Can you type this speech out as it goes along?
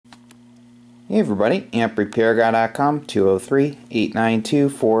Hey everybody, amprepairguy.com,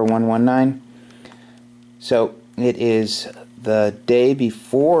 203-892-4119. So it is the day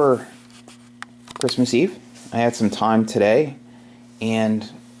before Christmas Eve. I had some time today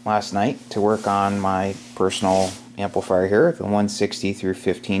and last night to work on my personal amplifier here, the 160 through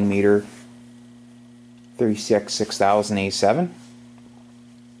 15 meter 3cx6000a7.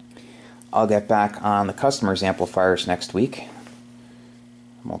 I'll get back on the customer's amplifiers next week.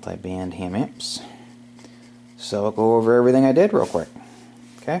 Multi-band ham amps. So I'll go over everything I did real quick.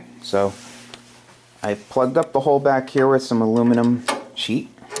 Okay, so I plugged up the hole back here with some aluminum sheet,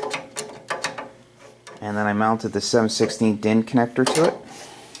 and then I mounted the 7/16 DIN connector to it.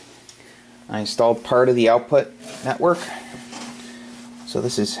 I installed part of the output network. So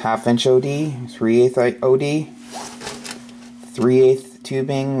this is 1/2 inch OD, 3/8 OD. 3/8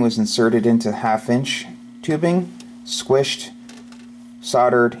 tubing was inserted into 1/2 inch tubing, squished,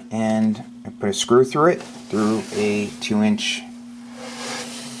 soldered, and I put a screw through it, through a 2-inch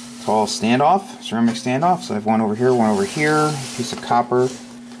tall standoff, ceramic standoff. So I have one over here, a piece of copper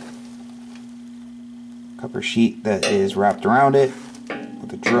sheet that is wrapped around it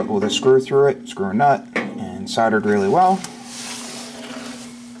with a screw through it, screw and nut, and soldered really well.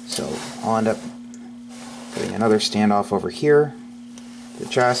 So I'll end up putting another standoff over here, the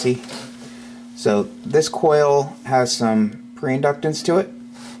chassis. So this coil has some pre-inductance to it,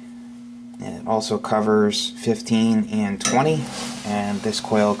 and it also covers 15 and 20, and this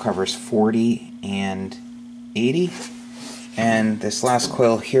coil covers 40 and 80, and this last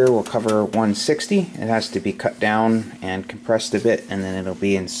coil here will cover 160. It has to be cut down and compressed a bit, and then it'll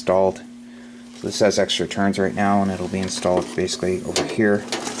be installed. So this has extra turns right now, and it'll be installed basically over here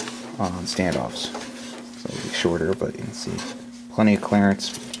on standoffs. So it'll be shorter, but you can see plenty of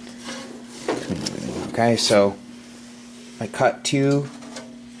clearance. Okay, so I cut 2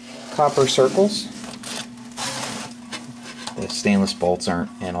 copper circles. The stainless bolts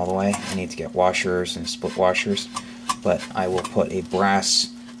aren't in all the way. I need to get washers and split washers, but I will put a brass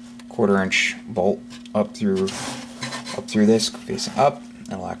 1/4 inch bolt up through this, facing up.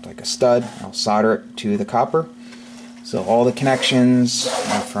 It'll act like a stud. I'll solder it to the copper. So all the connections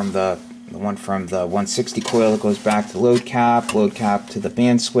from the one from the 160 coil that goes back to the load cap to the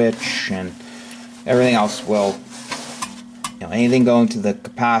band switch, and everything else will, anything going to the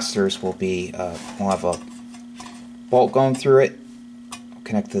capacitors will be, we'll have a bolt going through it,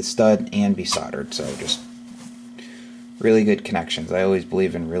 connect to the stud, and be soldered. So just really good connections. I always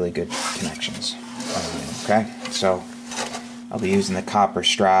believe in really good connections. Okay, so I'll be using the copper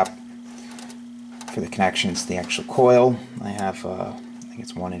strap for the connections to the actual coil. I have, I think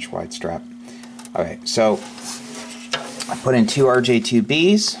it's 1 inch wide strap. Alright, so I put in 2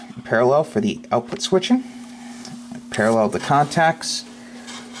 Rj2b's in parallel for the output switching. I paralleled the contacts.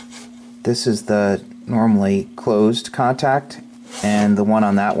 This is the normally closed contact, and the one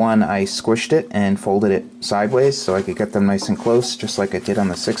on that one I squished it and folded it sideways so I could get them nice and close, just like I did on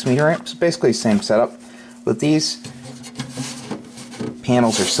the 6 meter amp. So basically the same setup. With these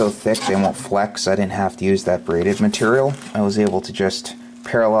panels are so thick they won't flex. I didn't have to use that braided material. I was able to just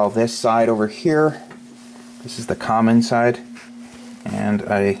parallel this side over here. This is the common side, and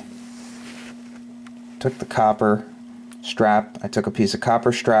I took the copper strap. I took a piece of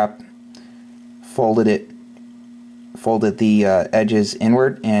copper strap, folded the edges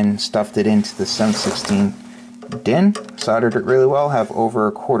inward, and stuffed it into the 7/16 DIN. Soldered it really well. Have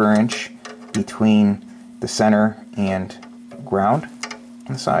over 1/4 inch between the center and ground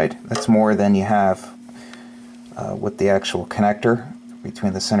on the side. That's more than you have with the actual connector,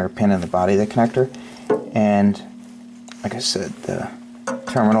 between the center pin and the body of the connector. And like I said, the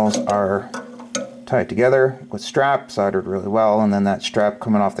terminals are tied together with strap, soldered really well, and then that strap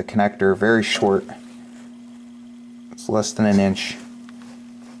coming off the connector, very short, it's less than 1 inch,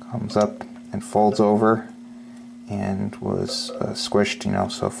 comes up and folds over, and was squished,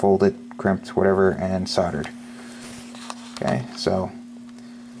 so folded, crimped, whatever, and soldered. Okay, so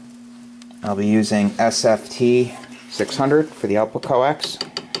I'll be using SFT 600 for the output coax.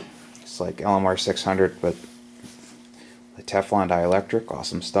 It's like LMR 600, but the Teflon dielectric,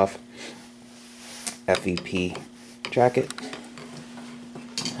 awesome stuff. FEP jacket,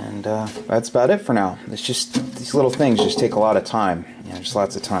 and that's about it for now. It's just, these little things just take a lot of time, just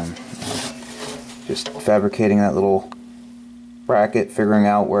lots of time. Just fabricating that little bracket, figuring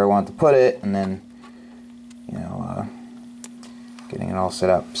out where I want to put it, and then getting it all set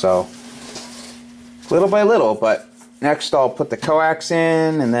up. So little by little, but next I'll put the coax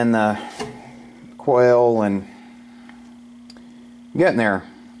in, and then the coil, and I'm getting there,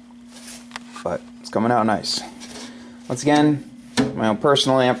 but it's coming out nice. Once again, my own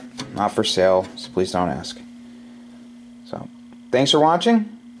personal amp, not for sale, so please don't ask. So, thanks for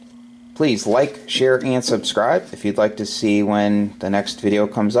watching. Please like, share, and subscribe if you'd like to see when the next video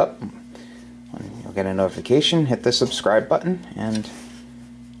comes up. When you'll get a notification, hit the subscribe button, and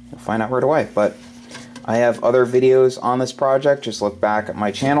you'll find out right away. But I have other videos on this project. Just look back at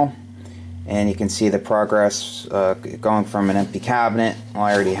my channel, and you can see the progress going from an empty cabinet. Well,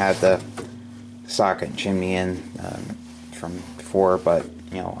 I already had the socket and chimney in from before, but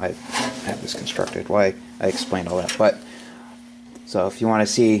you know, I had this constructed. Why I explained all that. But so if you want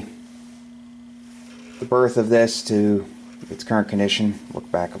to see the birth of this to its current condition,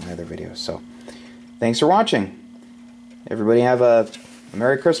 look back at my other videos. So thanks for watching. Everybody have a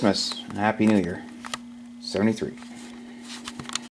Merry Christmas and a Happy New Year. 73.